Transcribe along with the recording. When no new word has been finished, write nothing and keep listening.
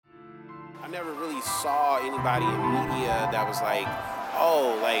never really saw anybody in media that was like,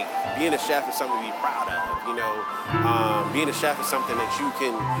 oh, like being a chef is something to be proud of. Being a chef is something that you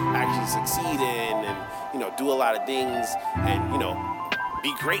can actually succeed in, and do a lot of things, and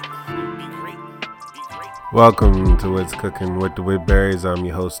be great, be great, be great. Welcome to What's Cooking with the Woodberries. I'm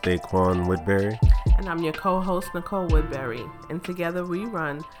your host, Daquan Woodbury. And I'm your co-host, Nicole Woodbury. And together we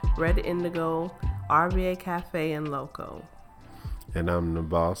run Red Indigo, RVA Cafe, and Loco. And I'm the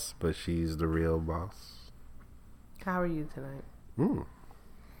boss, but she's the real boss. How are you tonight?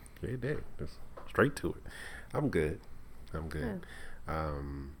 Great day. Just straight to it. I'm good.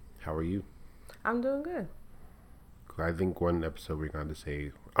 How are you? I'm doing good. I think one episode we're going to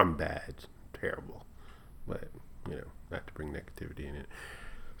say, I'm bad, terrible. But, not to bring negativity in it.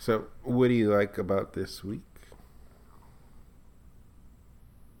 So, what do you like about this week?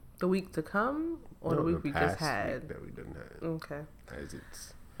 The week to come, or the week we just had? Week that we didn't have. Okay. As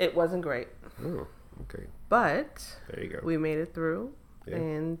it's... It wasn't great. Oh, okay. But there you go. We made it through. Yeah.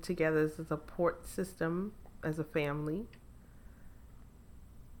 And together as a support system, as a family,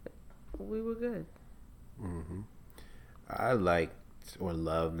 we were good. Mm-hmm. I liked or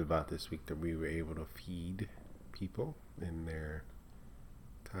loved about this week that we were able to feed people in their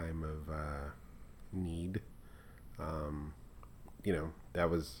time of need. That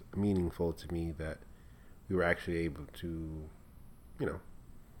was meaningful to me that we were actually able to, for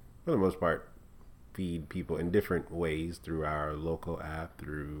the most part, feed people in different ways through our local app,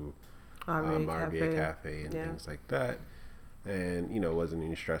 through RVA Cafe and things like that. And, it wasn't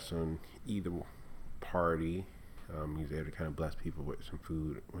any stress on either party. He was able to kind of bless people with some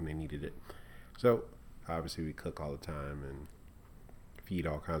food when they needed it. So, obviously, we cook all the time and feed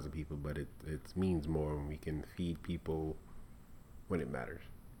all kinds of people, but it means more when we can feed people when it matters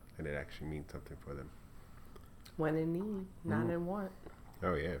and it actually means something for them. When in need, not in want.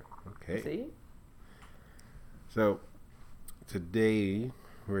 Oh, yeah. Okay. See? So, today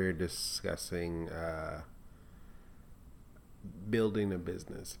we're discussing building a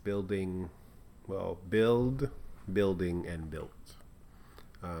business. Build, building, and built.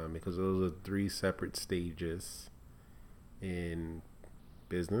 Because those are three separate stages in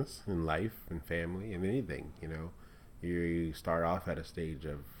business, in life, in family, and anything. You start off at a stage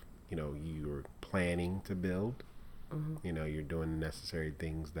of, you're planning to build. Mm-hmm. You're doing the necessary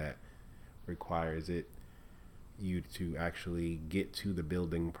things that requires you to actually get to the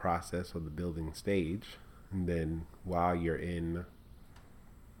building process or the building stage. And then while you're in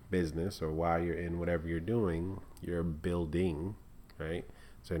business or while you're in whatever you're doing, you're building, right?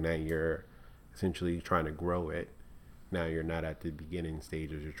 So now you're essentially trying to grow it. Now you're not at the beginning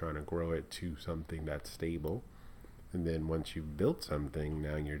stages. You're trying to grow it to something that's stable. And then once you've built something,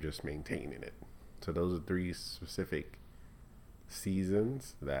 now you're just maintaining it. So those are three specific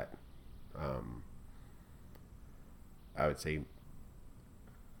seasons that I would say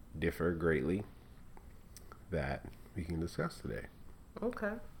differ greatly that we can discuss today.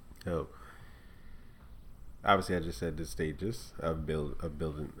 Okay. So obviously I just said the stages of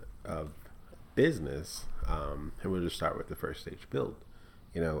building of business, and we'll just start with the first stage, build.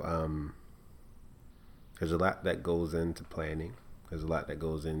 There's a lot that goes into planning. There's a lot that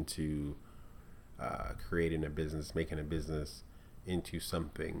goes into creating a business, making a business into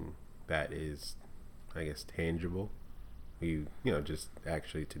something that is, I guess, tangible. Just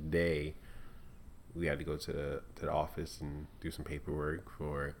actually today, we had to go to the office and do some paperwork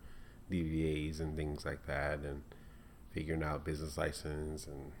for DVAs and things like that, and figuring out business license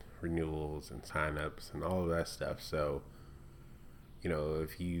and renewals and sign-ups and all of that stuff. So, I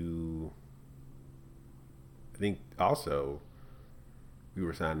think also we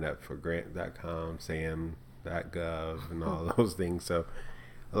were signed up for grant.com, sam.gov, and all those things. So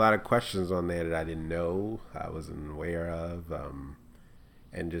a lot of questions on there that I didn't know, I wasn't aware of.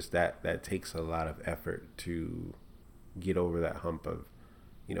 And just that takes a lot of effort to get over that hump of,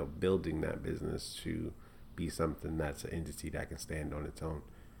 building that business to be something that's an entity that can stand on its own.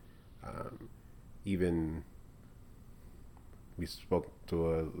 Even we spoke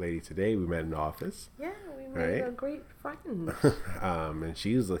to a lady today. We met in the office. Yeah, we made a great friend. And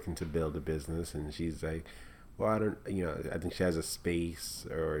she was looking to build a business, and she's like, well, I think she has a space,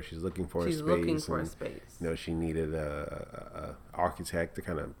 or she's looking for a space. She's looking for a space. She needed a architect to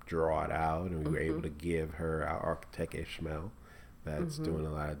kind of draw it out, and we were able to give her our architect Ishmael that's doing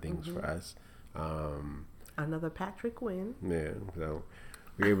a lot of things for us. Another Patrick Wynn. Yeah, so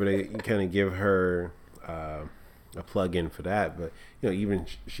we were able to kind of give her a plug-in for that. But even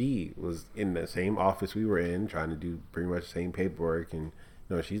she was in the same office we were in, trying to do pretty much the same paperwork, and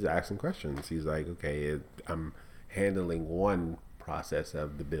she's asking questions. She's like, okay, I'm handling one process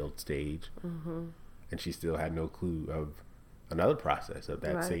of the build stage, and she still had no clue of another process of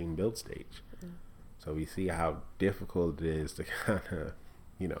that same build stage. So we see how difficult it is to kind of,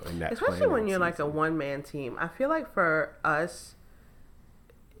 you know, in that, especially when you're like a one-man team. I feel like for us,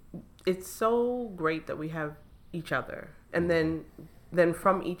 it's so great that we have each other, and then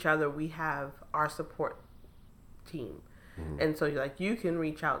from each other we have our support team. And so you're like, you can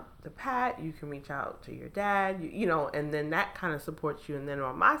reach out to Pat, you can reach out to your dad, you know, and then that kind of supports you. And then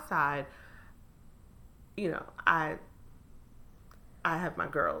on my side, you know, I have my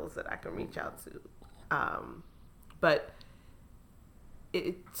girls that I can reach out to. But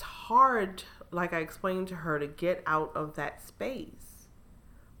it's hard, like I explained to her, to get out of that space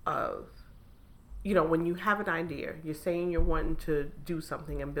of, you know, when you have an idea, you're saying you're wanting to do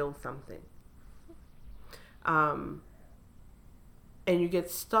something and build something. And you get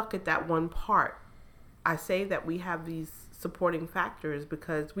stuck at that one part. I say that we have these supporting factors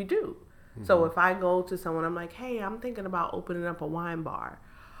because we do. So if I go to someone, I'm like, hey, I'm thinking about opening up a wine bar.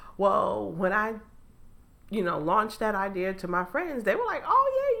 Well, when I, you know, launched that idea to my friends, they were like,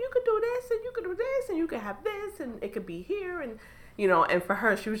 oh yeah, you could do this and you could do this and you could have this and it could be here. And, you know, and for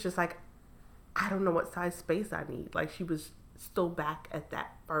her, she was just like, I don't know what size space I need. Like, she was still back at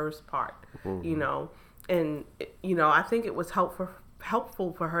that first part, you know. And, you know, I think it was helpful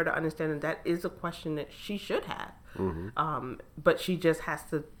for her to understand that is a question that she should have. But she just has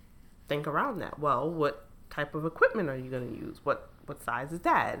to think around that. Well, what type of equipment are you going to use? What size is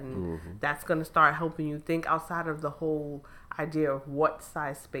that? And that's going to start helping you think outside of the whole idea of what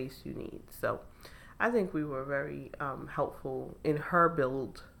size space you need. So I think we were very helpful in her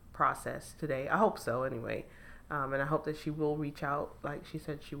build process today. I hope so anyway. And I hope that she will reach out like she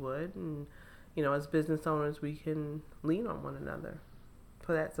said she would. And, you know, as business owners, we can lean on one another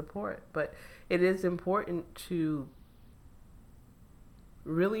for that support. But it is important to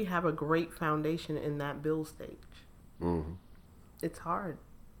really have a great foundation in that build stage. It's hard.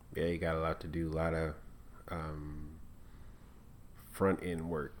 Yeah, you got a lot to do, a lot of front end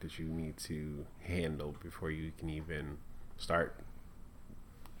work that you need to handle before you can even start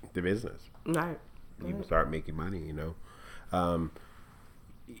the business. Right. Even start making money, you know.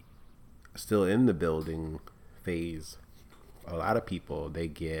 Still in the building phase, a lot of people, they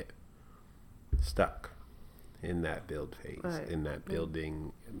get stuck in that build phase, in that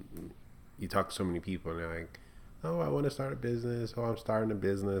building. You talk to so many people and they're like, oh, I want to start a business. Oh, I'm starting a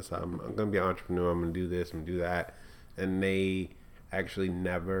business. I'm going to be an entrepreneur. I'm going to do this and do that. And they actually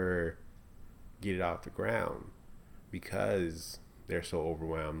never get it off the ground because they're so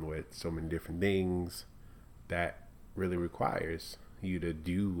overwhelmed with so many different things that really requires you to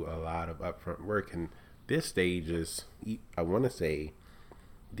do a lot of upfront work. And this stage is, I want to say,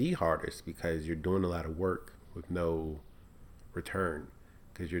 the hardest because you're doing a lot of work with no return,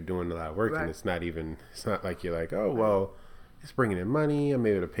 because you're doing a lot of work and it's not like you're like, oh, well, it's bringing in money. I'm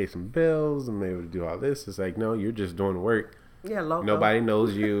able to pay some bills. I'm able to do all this. It's like, no, you're just doing work. Yeah, loco. Nobody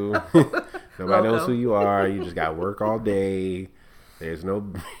knows you. Nobody knows who you are. You just got work all day. There's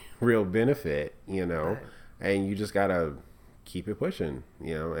no real benefit, you know, and you just got to keep it pushing,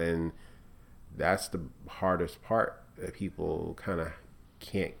 you know, and that's the hardest part that people kind of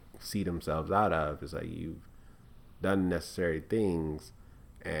can't see themselves out of. Is like, you've done necessary things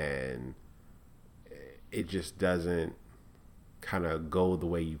and it just doesn't kind of go the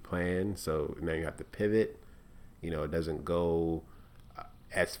way you plan. So now you have to pivot, you know, it doesn't go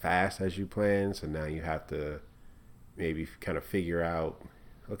as fast as you plan. So now you have to maybe kind of figure out,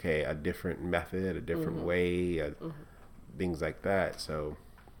 okay, a different method, a different way, things like that. So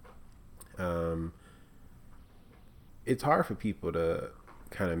it's hard for people to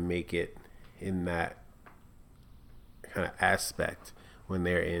kind of make it in that kind of aspect when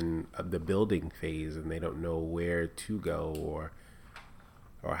they're in the building phase and they don't know where to go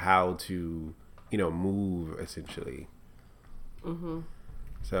or how to, you know, move essentially.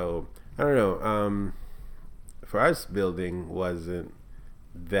 So I don't know. For us, building wasn't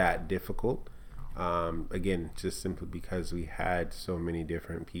that difficult. Again, just simply because we had so many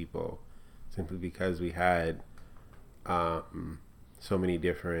different people, simply because we had so many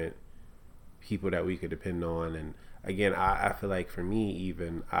different people that we could depend on. And again, I feel like for me,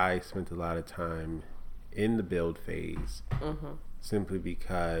 even, I spent a lot of time in the build phase simply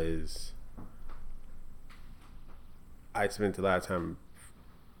because I spent a lot of time,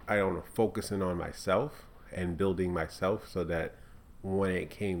 I don't know, focusing on myself and building myself, so that when it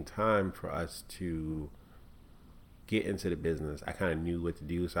came time for us to get into the business, I kind of knew what to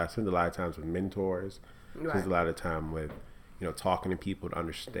do. So I spent a lot of times with mentors. Spent a lot of time with, you know, talking to people to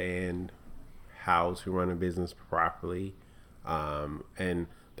understand how to run a business properly, And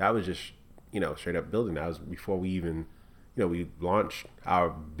that was just, straight up building. That was before we even, we launched our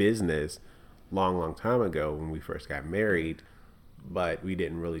business long time ago when we first got married, but we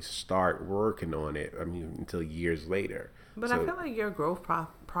didn't really start working on it, until years later. But I feel like your growth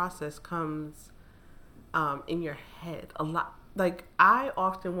process comes in your head a lot. Like, I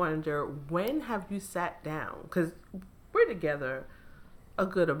often wonder, when have you sat down? Because we're together a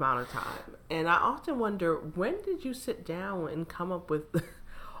good amount of time. And I often wonder, when did you sit down and come up with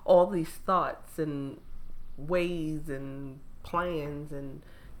all these thoughts and ways and plans? And,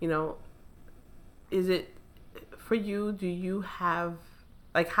 is it for you? Do you have,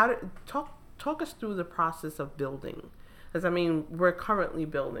 like, how to talk us through the process of building? Because, we're currently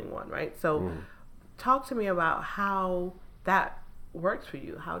building one, right? So talk to me about how that works for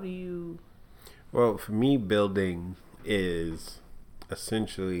you. How do you... Well, for me, building is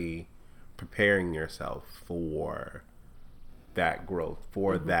essentially preparing yourself for that growth,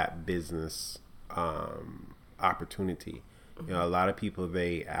 for that business opportunity. A lot of people,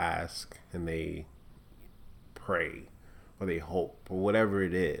 they ask and they pray or they hope or whatever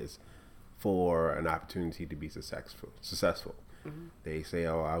it is for an opportunity to be successful. They say,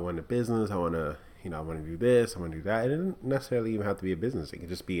 oh, I want a business, I want to do this, I want to do that. It doesn't necessarily even have to be a business. It can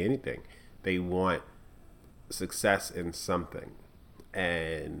just be anything. They want success in something,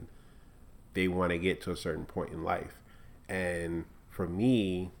 and they want to get to a certain point in life. And for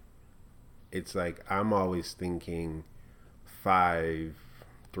me, it's like I'm always thinking 3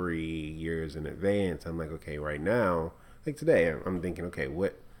 years in advance. I'm like, okay, right now, like today, I'm thinking, okay,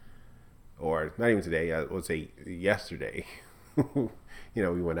 or not even today, I would say yesterday.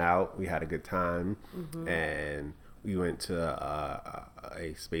 We went out, we had a good time, and we went to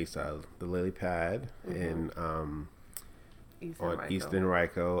a space, the Lily Pad in East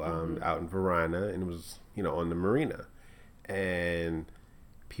Enrico, out in Verona, and it was on the marina, and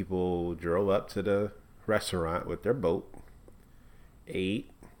people drove up to the restaurant with their boat, ate,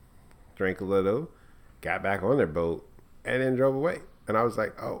 drank a little, got back on their boat, and then drove away. And I was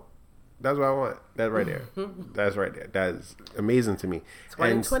like, oh, that's what I want. That right there. That's right there. That's amazing to me.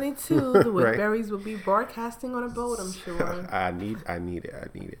 2022, the Woodberries will be broadcasting on a boat, I'm sure. I need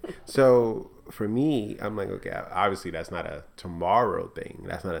it. So for me, I'm like, okay, obviously that's not a tomorrow thing.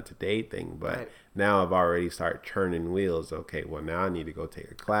 That's not a today thing. But now I've already started turning wheels. Okay, well, now I need to go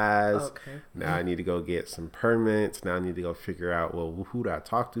take a class. Okay. Now I need to go get some permits. Now I need to go figure out, well, who do I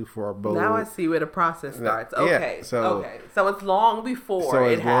talk to for a boat? Now I see where the process starts. Okay. Yeah, so it's long before so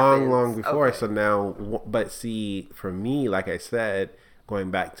it it's happens. long before. Okay. So now, but see, for me, like I said,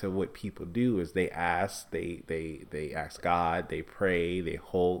 going back to what people do is they ask God, they pray, they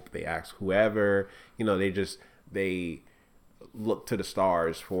hope, they ask whoever, they look to the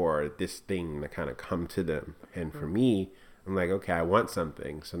stars for this thing to kind of come to them. And for me, I'm like, okay, I want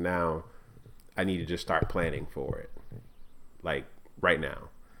something. So now I need to just start planning for it. Like right now,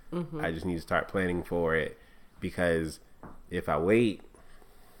 I just need to start planning for it, because if I wait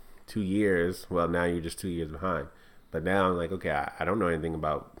 2 years, well, now you're just 2 years behind. But now I'm like, okay, I don't know anything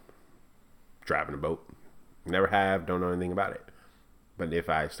about driving a boat. Never have, don't know anything about it. But if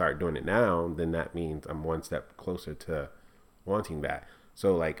I start doing it now, then that means I'm one step closer to wanting that.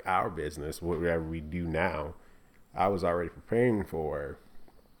 So like our business, whatever we do now, I was already preparing for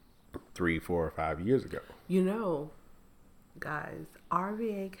 3, 4, or 5 years ago. Guys,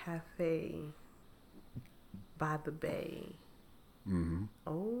 RVA Cafe by the Bay.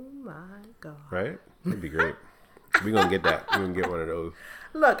 Oh my God. Right? That'd be great. We're going to get that. We're going to get one of those.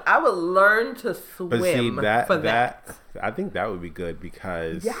 Look, I would learn to swim but see, for that. I think that would be good,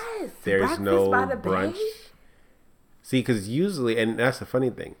 because there's no brunch. Bay? See, because usually, and that's the funny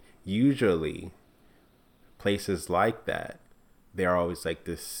thing, usually places like that, they're always like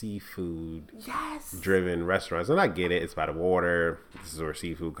the seafood driven restaurants. And I get it. It's by the water. This is where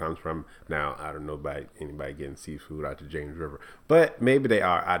seafood comes from. Now, I don't know about anybody getting seafood out the James River, but maybe they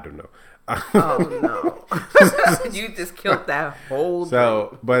are. I don't know. Oh, no. You just killed that whole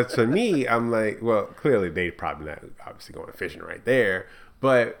thing. But to me, I'm like, well, clearly they probably not obviously going fishing right there.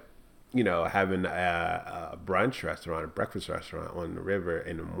 But, having a brunch restaurant, a breakfast restaurant on the river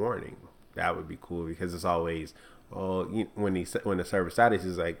in the morning, that would be cool, because it's always... when the service started,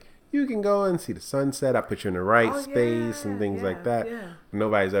 he's like, you can go and see the sunset. I put you in the right space and things like that. Yeah.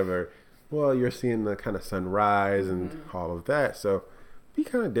 Nobody's ever, you're seeing the kind of sunrise and all of that. So be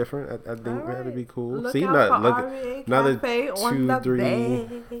kind of different. I think that'd be cool. Look another 2,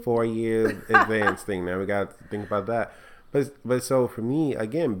 3, 4 years advanced thing. Now we got to think about that. But so for me,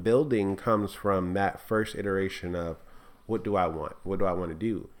 again, building comes from that first iteration of what do I want? What do I want to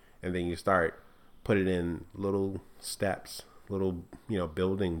do? And then you start put it in little steps little,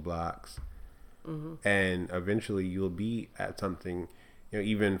 building blocks. And eventually you'll be at something,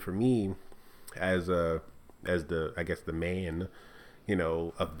 even for me as the man,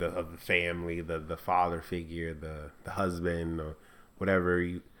 of the family, the father figure, the husband, or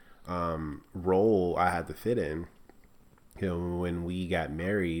whatever role I had to fit in. When we got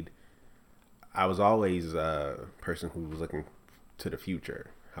married, I was always a person who was looking to the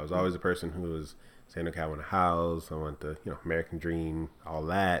future. I was always a person who was saying, okay, I want a house, I want the, American dream, all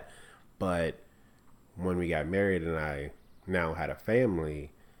that. But when we got married and I now had a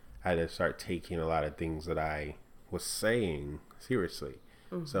family, I had to start taking a lot of things that I was saying seriously.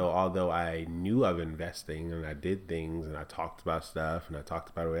 So although I knew of investing and I did things and I talked about stuff and I talked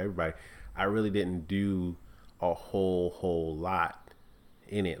about it with everybody, I really didn't do a whole lot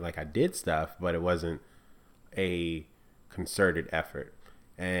in it. Like, I did stuff, but it wasn't a concerted effort.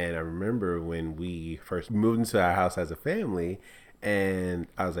 And I remember when we first moved into our house as a family, and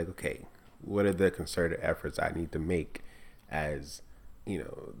I was like, okay, what are the concerted efforts I need to make as,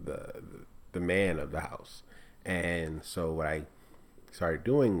 the man of the house? And so what I started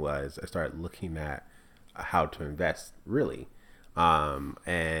doing was I started looking at how to invest, really,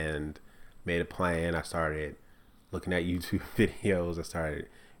 and made a plan. I started looking at YouTube videos. I started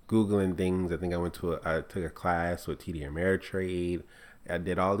Googling things. I think I took a class with TD Ameritrade. I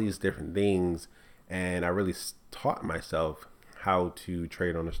did all these different things, and I really taught myself how to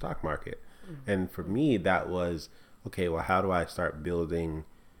trade on the stock market. And for me, that was, okay, well, how do I start building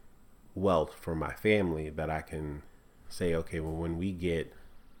wealth for my family that I can say, okay, well, when we get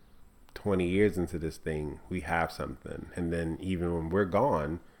 20 years into this thing, we have something. And then even when we're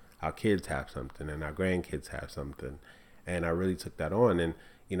gone, our kids have something and our grandkids have something. And I really took that on. And,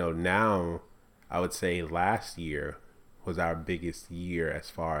 now I would say last year was our biggest year as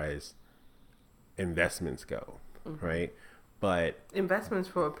far as investments go, right? But investments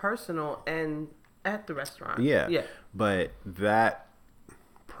for a personal and at the restaurant. Yeah. But that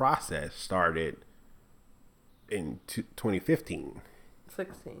process started in 2015.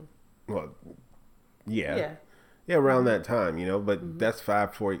 16. Well, yeah, around that time, but that's 4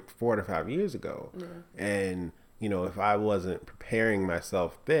 to 5 years ago. And, if I wasn't preparing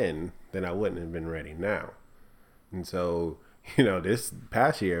myself then I wouldn't have been ready now. And so, this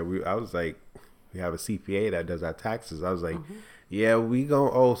past year, I was like, we have a CPA that does our taxes. I was like, yeah, we gonna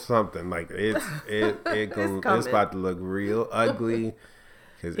owe something. Like, it's about to look real ugly.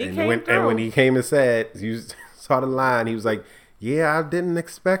 When he came and said, you saw the line, he was like, yeah, I didn't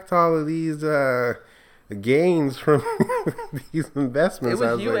expect all of these gains from these investments. It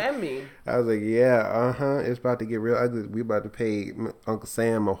was you and me. I was like, yeah, it's about to get real ugly. We about to pay Uncle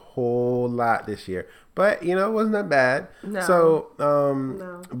Sam a whole lot this year. But, it wasn't that bad. No. So,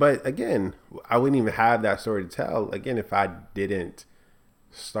 no. But again, I wouldn't even have that story to tell, again, if I didn't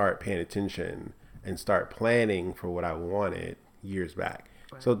start paying attention and start planning for what I wanted years back.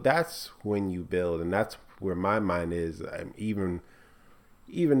 Right. So that's when you build, and that's where my mind is. Even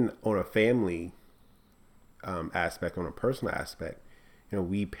on a family aspect, on a personal aspect,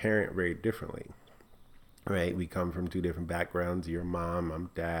 we parent very differently, right? We come from two different backgrounds. You're mom,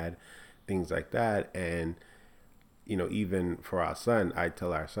 I'm dad, things like that. And, even for our son, I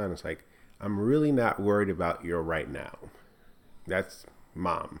tell our son, it's like, I'm really not worried about your right now. That's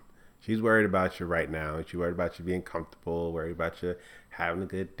mom. She's worried about you right now. She's worried about you being comfortable, worried about you having a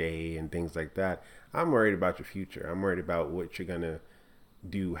good day and things like that. I'm worried about your future. I'm worried about what you're going to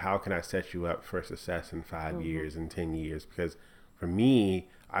do. How can I set you up for success in 5 years and 10 years? Because for me,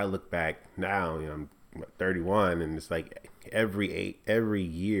 I look back now, I'm 31, and it's like every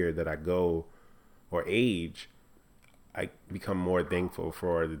year that I go or age, I become more thankful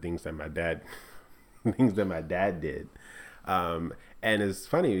for the things that my dad did. And it's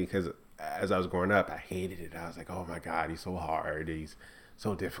funny because as I was growing up, I hated it. I was like, oh my God, he's so hard. He's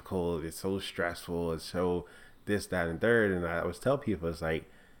so difficult. It's so stressful. It's so this, that, and third. And I always tell people, it's like,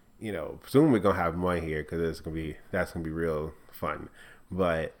 soon we're going to have money here because that's going to be real fun.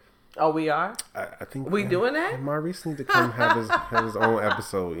 But oh, we are? I think we doing that? Maurice needs to come have his own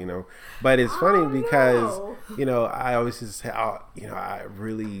episode, But it's funny because, I always just say, I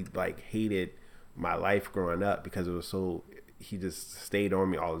really hated my life growing up because it was so, he just stayed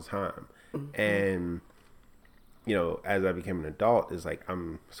on me all the time. And, as I became an adult, it's like,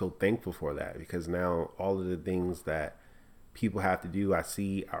 I'm so thankful for that because now all of the things that people have to do, I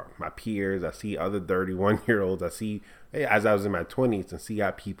see my peers, I see other 31-year-olds, I see, as I was in my 20s, and see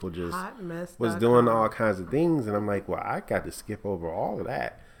how people just was doing all kinds of things. And I'm like, well, I got to skip over all of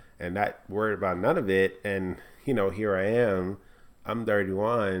that and not worried about none of it. And, here I am, I'm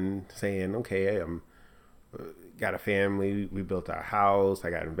 31 saying, okay, I'm got a family. We built our house. I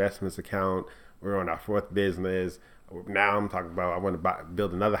got an investments account. We're on our 4th business. Now I'm talking about I want to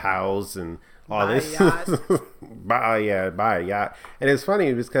build another house and all Buy this. a yacht. buy a yacht. And it's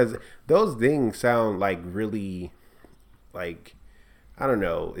funny because those things sound like really, like, I don't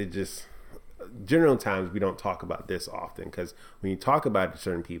know. It just, general times we don't talk about this often because when you talk about it to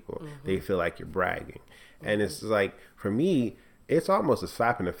certain people, they feel like you're bragging. And it's like, for me, it's almost a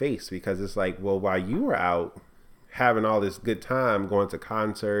slap in the face because it's like, well, while you were out having all this good time going to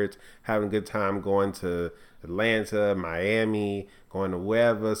concerts, having a good time going to Atlanta, Miami, going to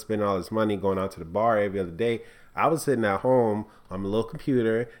wherever, spending all this money, going out to the bar every other day, I was sitting at home on my little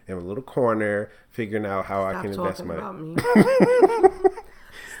computer in a little corner figuring out how I can invest money. Stop talking about me.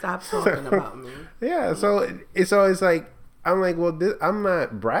 Stop talking about me. Yeah, so it's like, I'm like, well, I'm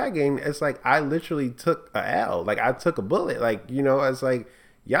not bragging. It's like I literally took a L. Like I took a bullet. Like, you know, it's like,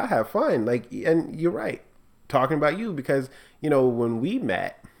 y'all have fun. Like, and you're right. Talking about you because, you know, when we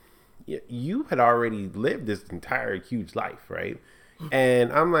met, you had already lived this entire huge life, right?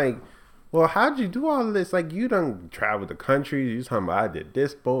 And I'm like, well, how'd you do all of this? Like, you done traveled the country. You talking about I did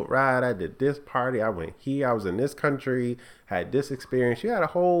this boat ride. I did this party. I went here. I was in this country. Had this experience. You had a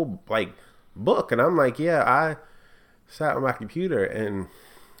whole, like, book. And I'm like, yeah, I sat on my computer and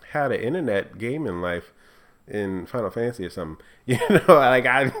had an internet gaming life in Final Fantasy or something. You know, like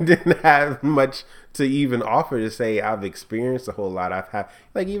I didn't have much to even offer to say I've experienced a whole lot. I've had,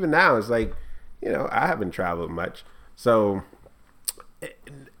 like, even now it's like, you know, I haven't traveled much. So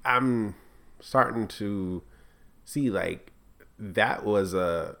I'm starting to see like that was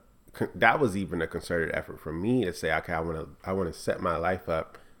even a concerted effort for me to say, okay, I want to set my life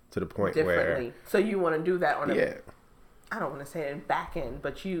up to the point Differently. where. So you want to do that on yeah. I don't want to say it in back end,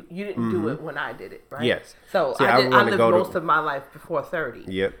 but you didn't do it when I did it, right? Yes. So See, I lived most of my life before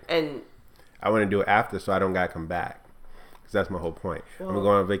 30. Yep. And I want to do it after so I don't got to come back. Because that's my whole point. I'm going to go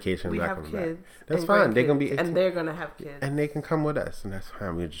on vacation and we not have come kids. back. That's and fine. They're going to be. and they're going to have kids. And they can come with us. And that's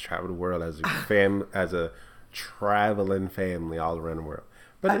fine. We just travel the world as a as a traveling family all around the world.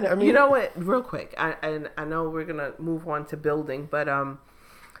 But I mean, you know what? Real quick, I know we're going to move on to building, but our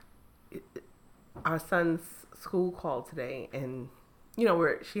son's school called today, and you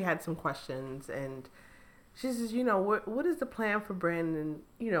know, she had some questions, and she says, you know, what is the plan for Brandon,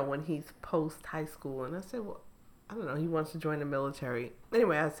 you know, when he's post high school? And I said, well, I don't know, he wants to join the military.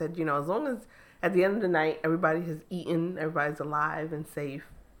 Anyway, I said, you know, as long as at the end of the night everybody has eaten, everybody's alive and safe,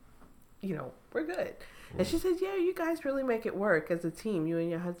 you know, we're good. And she said, yeah, you guys really make it work as a team, you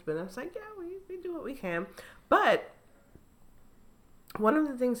and your husband. I was like, yeah, we do what we can. But one of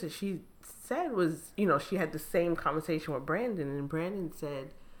the things that she said was, you know, she had the same conversation with Brandon, and Brandon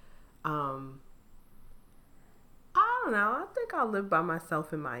said, I don't know, I think I'll live by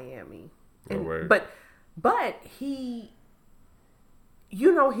myself in Miami. And, but he,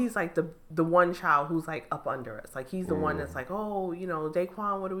 you know, he's like the one child who's like up under us. Like he's the one that's like, oh, you know,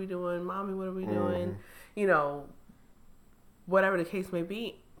 Daquan, what are we doing? Mommy, what are we doing? You know, whatever the case may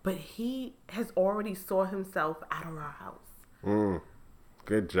be. But he has already saw himself out of our house.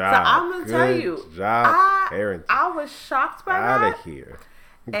 Good job. So I'm gonna tell you, I was shocked by that. Out of here.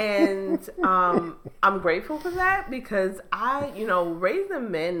 And I'm grateful for that because you know, raising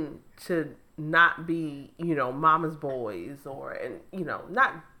men to not be, you know, mama's boys and you know,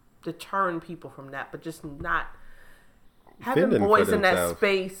 not deterring people from that, but just not having boys in that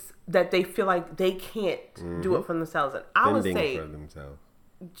space that they feel like they can't do it for themselves. And I would say,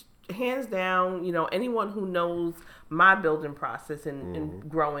 hands down, you know, anyone who knows my building process and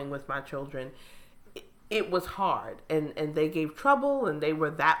growing with my children, it was hard and they gave trouble and they were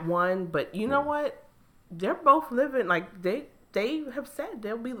that one. But you know what? They're both living, like they have said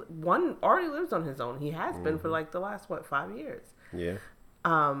they'll be, one already lives on his own. He has been for like the last, 5 years. Yeah.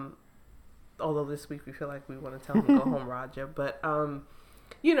 Although this week we feel like we want to tell him to go home, Raja. But,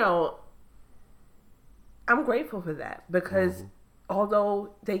 you know, I'm grateful for that because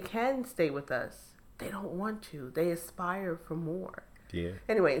although they can stay with us, they don't want to. They aspire for more. Yeah.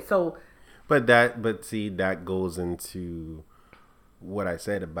 Anyway, so. But see, that goes into what I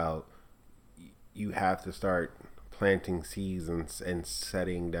said about you have to start planting seeds and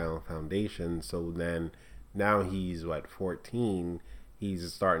setting down foundations. So then now he's 14.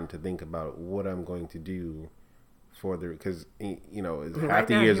 He's starting to think about what I'm going to do for because you know half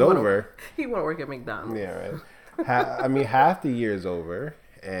the year's over. He want to work at McDonald's. Yeah, right. I mean, half the year's over,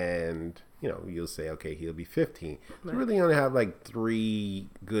 and you know you'll say, okay, he'll be 15. Right. You really only have like 3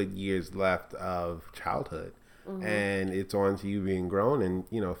 good years left of childhood, and it's on to you being grown and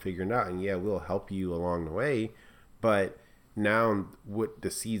you know figuring out. And yeah, we'll help you along the way, but now with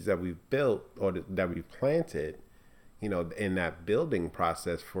the seeds that we've built or that we've planted, in that building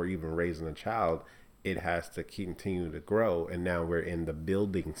process for even raising a child, it has to continue to grow. And now we're in the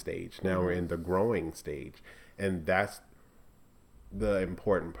building stage. Now we're in the growing stage. And that's the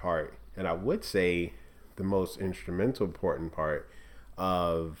important part. And I would say the most instrumental important part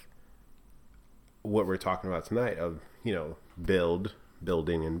of what we're talking about tonight of,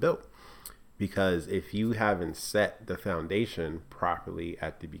 building and built. Because if you haven't set the foundation properly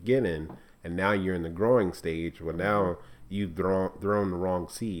at the beginning, and now you're in the growing stage, well, now you've thrown the wrong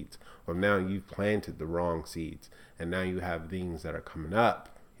seeds, or now you've planted the wrong seeds, and now you have things that are coming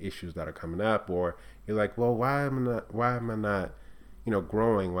up, issues that are coming up, or you're like, well, why am I not,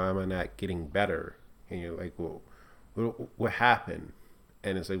 growing? Why am I not getting better? And you're like, well, what happened?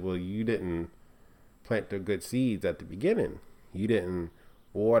 And it's like, well, you didn't plant the good seeds at the beginning. You didn't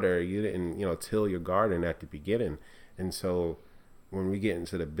water. You didn't, till your garden at the beginning. And so when we get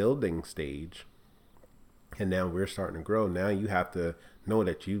into the building stage, and now we're starting to grow, now you have to know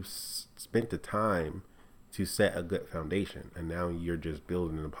that you've spent the time to set a good foundation. And now you're just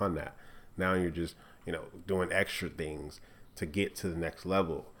building upon that. Now you're just, doing extra things to get to the next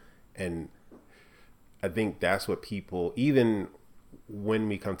level. And I think that's what people, even when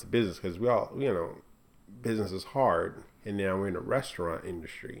we come to business, because we all, business is hard, and now we're in the restaurant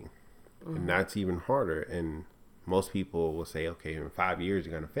industry, and that's even harder. And most people will say, okay, in 5 years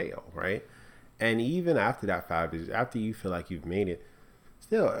you're going to fail, right? And even after that 5 years, after you feel like you've made it,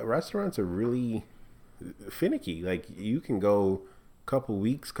 still, restaurants are really finicky. Like, you can go a couple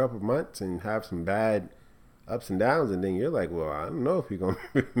weeks, couple months, and have some bad ups and downs, and then you're like, well, I don't know if you're going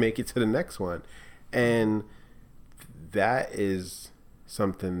to make it to the next one. And that is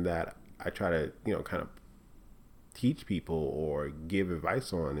something that I try to, kind of teach people or give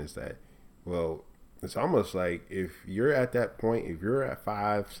advice on, is that, well, it's almost like if you're at that point, if you're at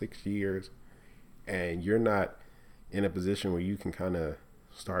 5-6 years and you're not in a position where you can kind of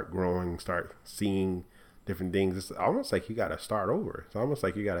start growing, start seeing different things, it's almost like you got to start over. It's almost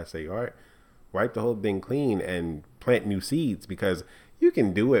like you got to say, all right, wipe the whole thing clean and plant new seeds, because you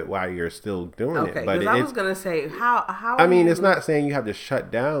can do it while you're still doing it. But I was going to say, how I mean, it's not saying you have to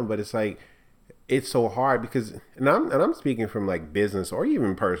shut down, but it's like, it's so hard because, and I'm speaking from like business or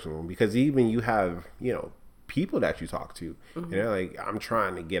even personal, because even you have, people that you talk to, like, I'm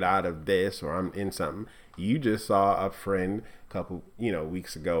trying to get out of this, or I'm in something. You just saw a friend a couple,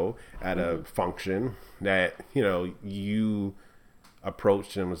 weeks ago at a function that, you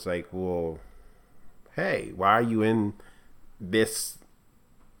approached and was like, well, hey, why are you in this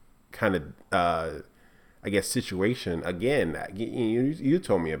kind of, I guess, situation again? You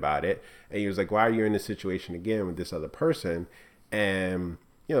told me about it, and he was like, why are you in this situation again with this other person? And,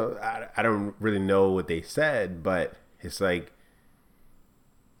 I don't really know what they said, but it's like,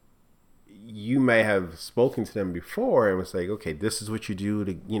 you may have spoken to them before and was like, okay, this is what you do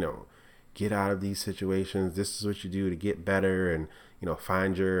to, get out of these situations. This is what you do to get better and,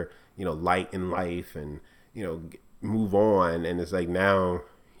 find your, light in life and, move on. And it's like, now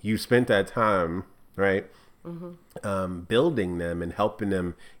you spent that time, right, building them and helping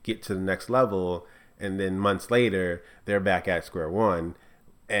them get to the next level. And then months later, they're back at square one.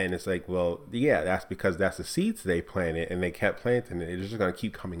 And it's like, well, yeah, that's because that's the seeds they planted, and they kept planting it. It's just going to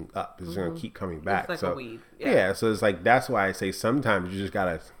keep coming up. It's just going to keep coming back. It's like so, a weed. Yeah. So it's like, that's why I say sometimes you just got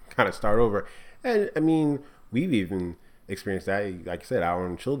to kind of start over. And I mean, we've even experienced that. Like I said, our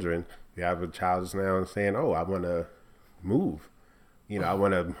own children. We have a child just now and saying, oh, I want to move. I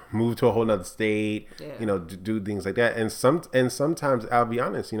want to move to a whole nother state, do things like that. And sometimes I'll be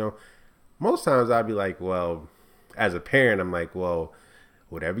honest, most times I'll be like, well, as a parent, I'm like, well,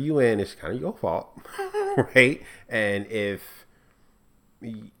 whatever you in, it's kind of your fault, right? And if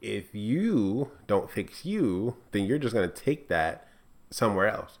you don't fix you, then you're just going to take that somewhere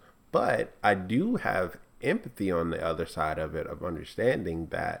else. But I do have empathy on the other side of it, of understanding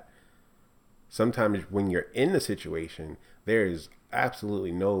that sometimes when you're in the situation, there is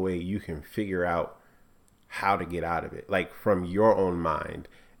absolutely no way you can figure out how to get out of it, like from your own mind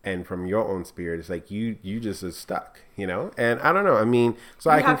and from your own spirit. It's like you just are stuck, and I don't know. I mean,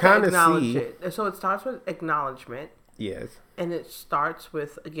 so I can kind of see it. So it starts with acknowledgement. Yes. And it starts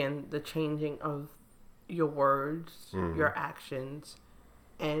with, again, the changing of your words, your actions,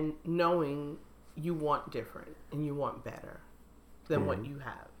 and knowing you want different and you want better than what you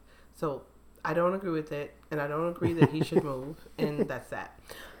have. So I don't agree with it, and I don't agree that he should move, and that's that.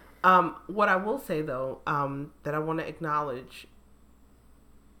 What I will say, though, that I want to acknowledge,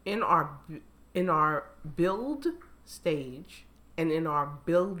 in our build stage and in our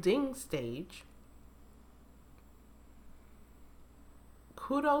building stage,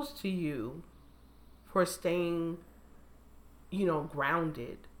 kudos to you for staying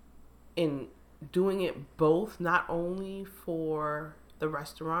grounded in doing it both, not only for the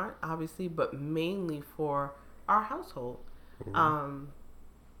restaurant, obviously, but mainly for our household. Mm-hmm.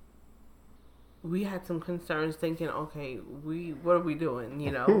 We had some concerns thinking, okay, what are we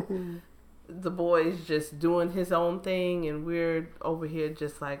doing? The boy's just doing his own thing, and we're over here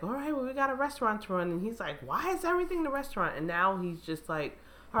just like, all right, well, we got a restaurant to run. And he's like, why is everything the restaurant? And now he's just like,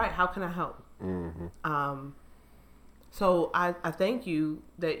 all right, how can I help? Mm-hmm. So I thank you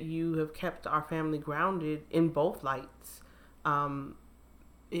that you have kept our family grounded in both lights.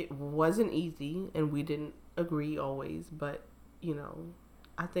 It wasn't easy, and we didn't agree always, but,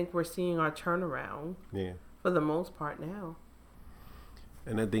 I think we're seeing our turnaround for the most part now.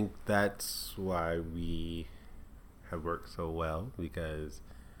 And I think that's why we have worked so well, because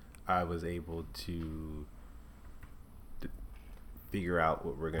I was able to figure out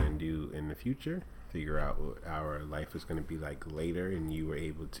what we're going to do in the future, figure out what our life is going to be like later, and you were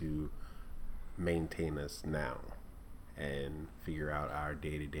able to maintain us now and figure out our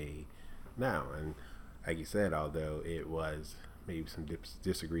day-to-day now. And like you said, although it was maybe some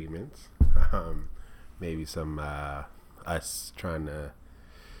disagreements, maybe some us trying to,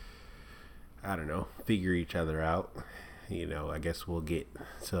 I don't know, figure each other out. I guess we'll get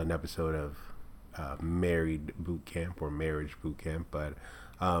to an episode of married boot camp or marriage boot camp, but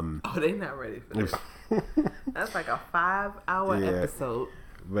they're not ready for this. That's like a 5-hour episode.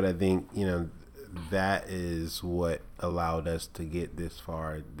 But I think that is what allowed us to get this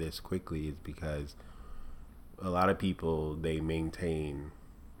far this quickly, is because a lot of people, they maintain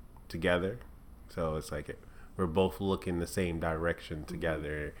together, so it's like we're both looking the same direction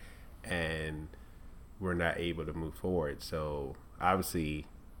together, and we're not able to move forward. So obviously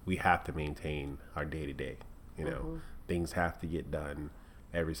we have to maintain our day-to-day. Things have to get done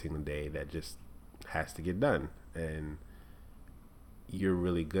every single day. That just has to get done, and you're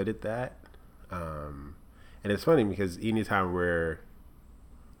really good at that. And it's funny because anytime we're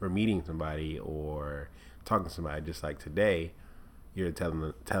meeting somebody or talking to somebody, just like today, you're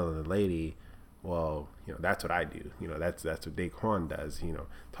telling the lady, well, that's what I do. That's what Daquan does.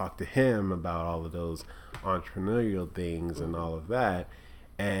 Talk to him about all of those entrepreneurial things and all of that.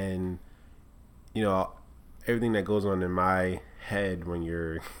 And, everything that goes on in my head when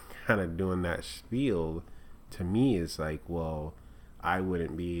you're kind of doing that spiel, to me, is like, well, I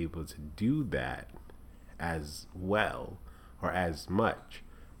wouldn't be able to do that as well or as much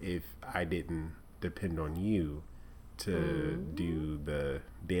if I didn't depend on you to do the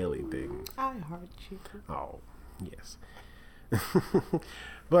daily thing. I heart you. Oh, yes.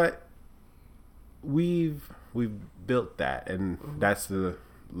 But we've built that, and that's the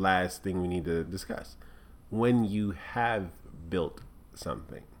last thing we need to discuss. When you have built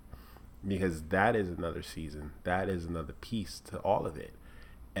something, because that is another season, that is another piece to all of it.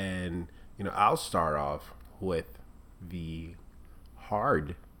 And I'll start off with the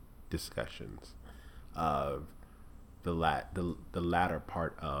hard discussions of the latter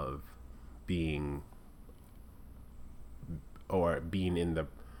part of being in the,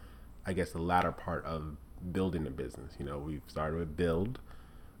 I guess, the latter part of building a business. We've started with build,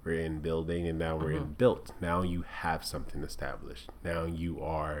 we're in building, and now we're in built. Now you have something established. Now you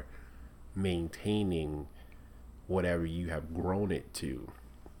are maintaining whatever you have grown it to.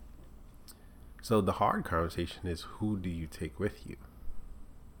 So the hard conversation is, who do you take with you?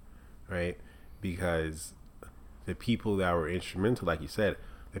 Right? Because the people that were instrumental, like you said,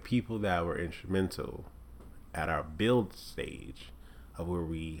 the people that were instrumental at our build stage of where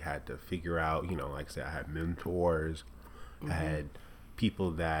we had to figure out, like I said, I had mentors, I had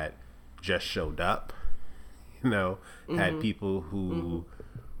people that just showed up, had people who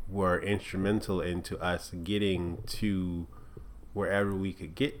were instrumental into us getting to wherever we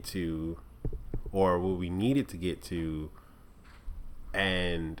could get to, or what we needed to get to,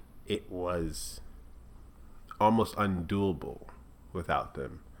 and it was almost undoable without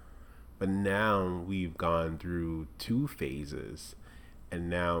them. But now we've gone through 2 phases, and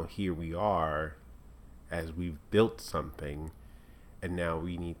now here we are as we've built something, and now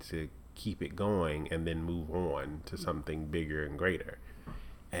we need to keep it going and then move on to something bigger and greater.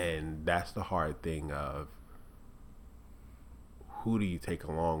 And that's the hard thing of, who do you take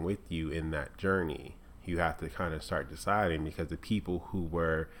along with you in that journey? You have to kind of start deciding, because the people who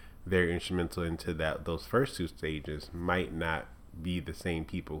were very instrumental into those first 2 stages might not be the same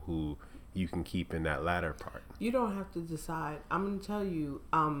people who you can keep in that latter part. You don't have to decide. I'm going to tell you,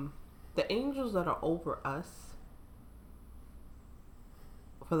 the angels that are over us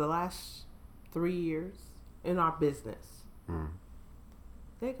for the last 3 years in our business,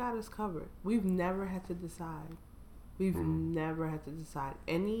 they got us covered. We've never had to decide. We've never had to decide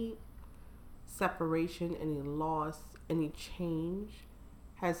any separation, any loss, any change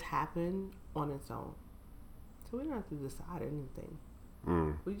has happened on its own. So we don't have to decide anything.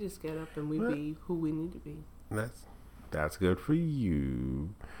 We just get up and we be who we need to be. That's good for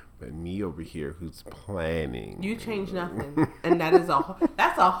you. But me over here who's planning. You change nothing. And that's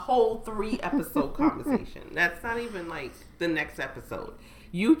a whole 3-episode conversation. That's not even like the next episode.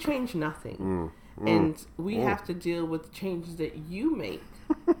 You change nothing. And we have to deal with changes that you make.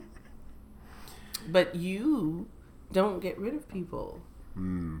 But you don't get rid of people.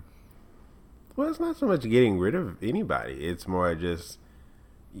 Well, it's not so much getting rid of anybody. It's more just,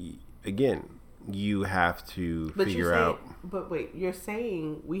 again, you have to figure out. But wait, you're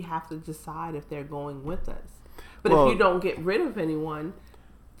saying we have to decide if they're going with us. But if you don't get rid of anyone,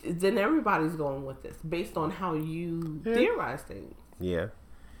 then everybody's going with us based on how you theorize things. Yeah.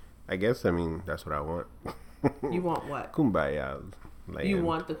 I guess, that's what I want. You want what? Kumbaya. Land. You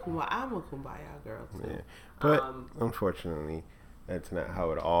want the kumbaya. I'm a kumbaya girl, too. Yeah. But, unfortunately, that's not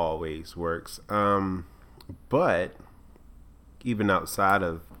how it always works. But, even outside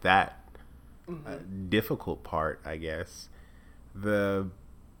of that difficult part, I guess, the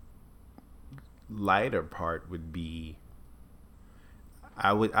lighter part would be,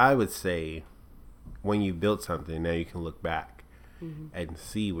 I would say, when you built something, now you can look back and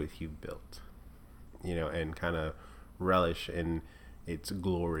see what you've built, and kind of relish in its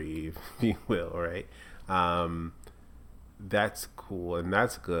glory, if you will, right? That's cool and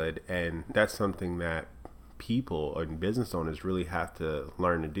that's good, and that's something that people and business owners really have to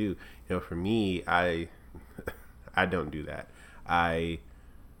learn to do. For me, I don't do that. I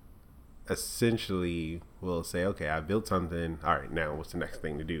essentially will say, okay, I built something. All right, now what's the next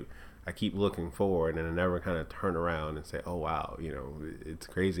thing to do? I keep looking forward, and I never kind of turn around and say, oh, wow, it's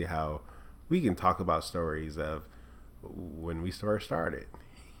crazy how we can talk about stories of when we first started,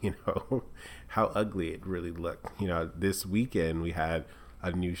 how ugly it really looked. This weekend we had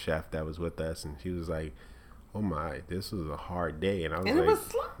a new chef that was with us, and she was like, oh my, this was a hard day. And I was and like, it was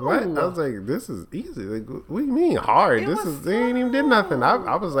slow. What? I was like, this is easy. Like, what do you mean hard? They ain't even did nothing.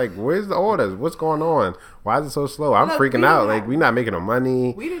 I was like, where's the orders? What's going on? Why is it so slow? I'm freaking out. Like, we not making no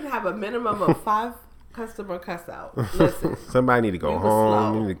money. We didn't have a minimum of 5 customer cuss out. Listen. Somebody need to go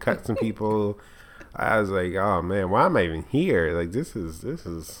home. We need to cut some people. I was like, oh man, why am I even here? Like, this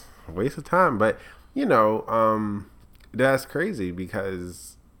is a waste of time. But, that's crazy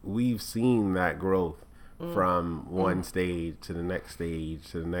because we've seen that growth from one stage to the next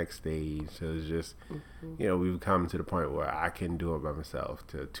stage to the next stage. So it's just, we've come to the point where I can do it by myself.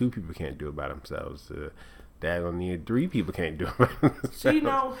 To 2 people can't do it by themselves. To daggone near 3 people can't do it by themselves.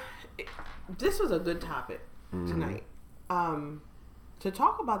 So, this was a good topic tonight. To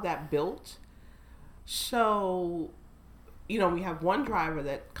talk about that built. So, we have one driver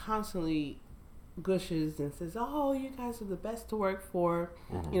that constantly gushes and says, oh, you guys are the best to work for.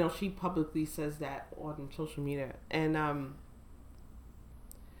 She publicly says that on social media. And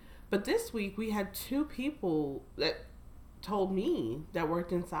but this week we had 2 people that told me that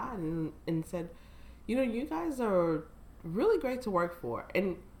worked inside and said, you guys are really great to work for.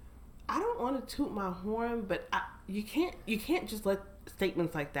 And I don't want to toot my horn, but you can't just let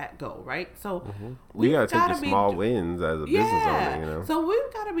statements like that go, right? So we gotta take the small wins as a business owner, So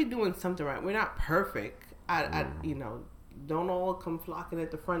we've got to be doing something right. We're not perfect. I don't all come flocking at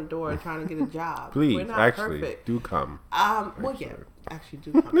the front door trying to get a job. Please, we're not actually, perfect. do come. Actually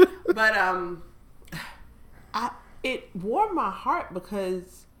do come. But it warmed my heart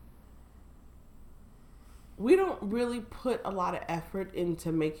because we don't really put a lot of effort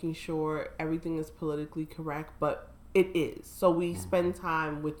into making sure everything is politically correct, but it is. So we spend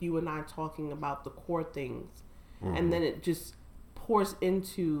time with you and I talking about the core things, and then it just pours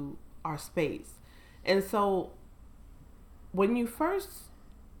into our space. And so when you first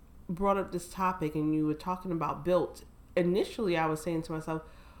brought up this topic and you were talking about built, initially I was saying to myself,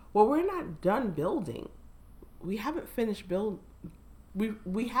 well, we're not done building. We haven't finished build.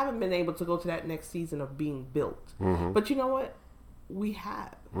 We haven't been able to go to that next season of being built. But you know what? We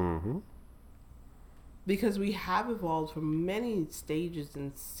have. Because we have evolved from many stages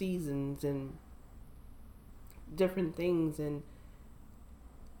and seasons and different things. And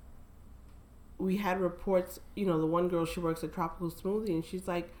we had reports, the one girl, she works at Tropical Smoothie, and she's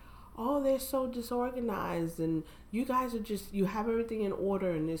like, oh, they're so disorganized, and you guys are you have everything in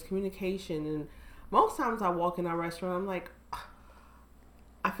order, and there's communication. And most times I walk in our restaurant, I'm like,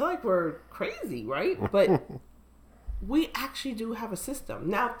 I feel like we're crazy, right? But we actually do have a system.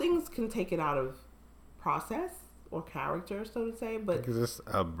 Now, things can take it out of process or character, so to say. But because it's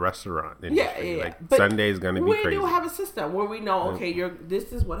a restaurant yeah. industry. Like But Sunday is going to be we crazy. do have a system where we know, okay,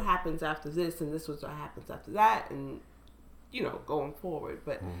 this is what happens after this, and this is what happens after that, and going forward.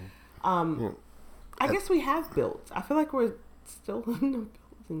 But I guess we have built. I feel like we're still in the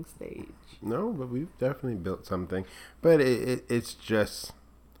building stage. No, but we've definitely built something. But it's just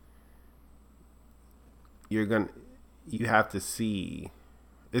you have to see.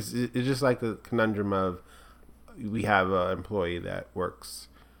 It's just like the conundrum of we have an employee that works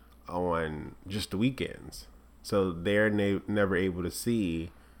on just the weekends, so they're never able to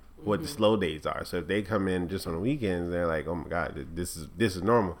see what the slow days are. So if they come in just on the weekends, they're like, "Oh my God, this is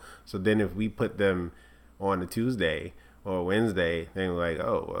normal." So then if we put them on a Tuesday or a Wednesday, they're like,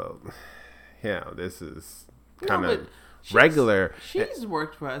 "Oh well, yeah, this is kind of regular." She's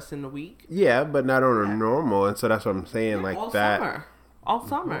worked for us in the week. Yeah, but not on a normal, and so that's what I'm saying. Like all that, summer. All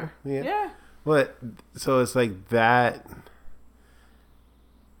summer. Yeah. But so it's like that.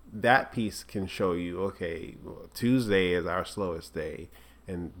 That piece can show you, okay, well, Tuesday is our slowest day,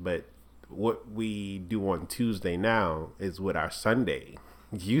 but what we do on Tuesday now is what our Sunday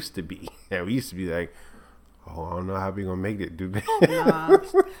used to be. And we used to be like, oh, I don't know how we gonna make it, dude. Nah,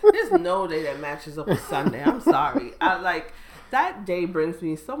 there's no day that matches up with Sunday. I'm sorry. That day brings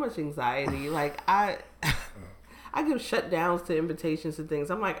me so much anxiety. Like I give shutdowns to invitations and things.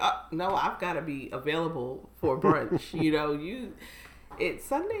 I'm like, no, I've got to be available for brunch.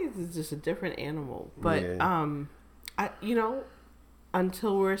 Sundays is just a different animal. But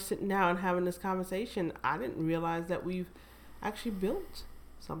until we're sitting down and having this conversation, I didn't realize that we've actually built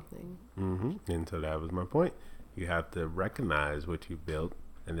something. Mm-hmm. And so that was my point. You have to recognize what you built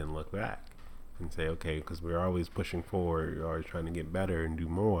and then look back and say, okay, because we're always pushing forward, you're always trying to get better and do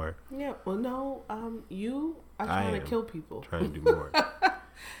more. Yeah, well, no, you are trying to kill people. Trying to do more.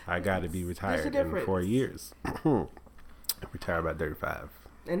 I got to be retired in 4 years. Retire by 35.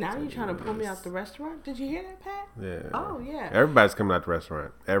 And now you're trying to pull me out the restaurant? Did you hear that, Pat? Yeah. Oh, yeah. Everybody's coming out the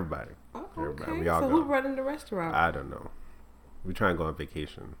restaurant. Everybody. Oh, Everybody. okay. We all so go. who's running the restaurant? I don't know. We're trying to go on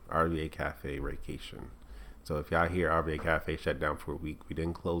vacation. RVA Cafe vacation. So if y'all hear RVA Cafe shut down for a week, we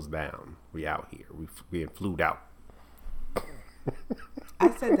didn't close down. We out here. We flew out. I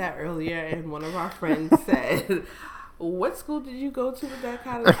said that earlier, and one of our friends said, "What school did you go to with that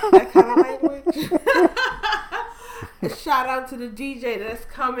kind of language?" Shout out to the DJ that's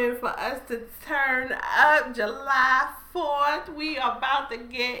coming for us to turn up July 4th. We are about to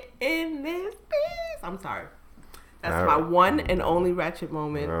get in this piece. I'm sorry. That's all my right. One and only ratchet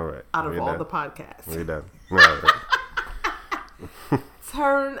moment out of all the podcasts. We're done. Right.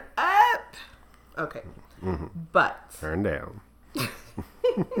 Turn up. Okay. Mm-hmm. But. Turn down.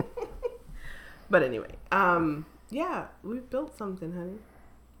 But anyway, yeah, we built something, honey.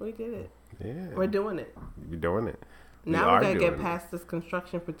 We did it. Yeah. We're doing it. We're doing it. Now we gotta get past this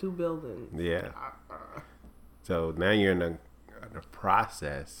construction for 2 buildings. Yeah. So now you're in a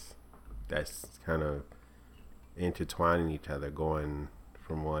process that's kind of intertwining each other, going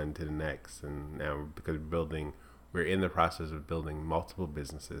from one to the next, and now because we're in the process of building multiple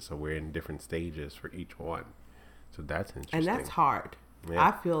businesses, so we're in different stages for each one. So that's interesting. And that's hard. Yeah.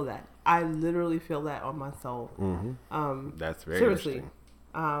 I feel that. I literally feel that on my soul. Mm-hmm. That's very seriously.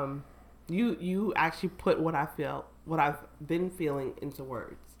 interesting. You actually put what I feel, what I've been feeling into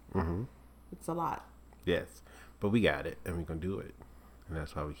words. Mm-hmm. It's a lot. Yes, but we got it, and we're gonna do it, and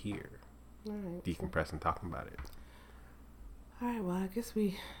that's why we're here, right, decompressing, talking about it. All right. Well, I guess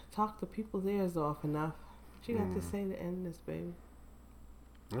we talked the people's ears off enough. What you got to say to end this, baby?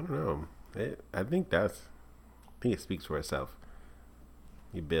 I don't know. I think it speaks for itself.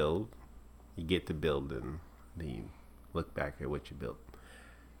 You build, you get to build, and then you look back at what you built.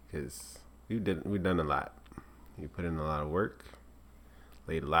 Because we've done a lot. You put in a lot of work,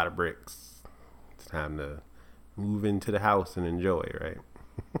 laid a lot of bricks. It's time to move into the house and enjoy, right?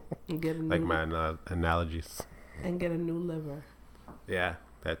 And get like my analogies. And get a new liver. Yeah,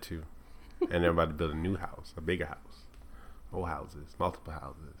 that too. And they're about to build a new house, a bigger house. More houses, multiple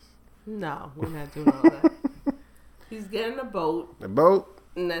houses. No, we're not doing all that. He's getting a boat. A boat?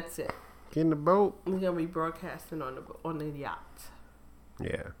 And that's it. Getting the boat? We're going to be broadcasting on the yacht.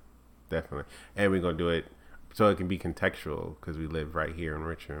 Yeah, definitely. And we're going to do it so it can be contextual because we live right here in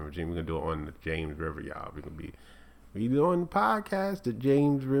Richmond, Virginia. We're going to do it on the James River, y'all. We're going to be doing the podcast, the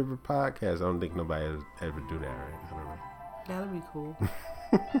James River podcast. I don't think nobody ever do that, right? I don't know. That'll be cool.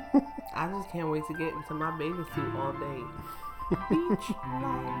 I just can't wait to get into my bathing suit all day. Beach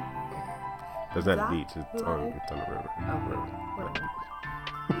life. It's not the beach. It's on the river. Okay.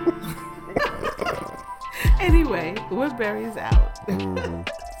 Anyway, Woodbury's out. See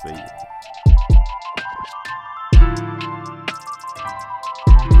you.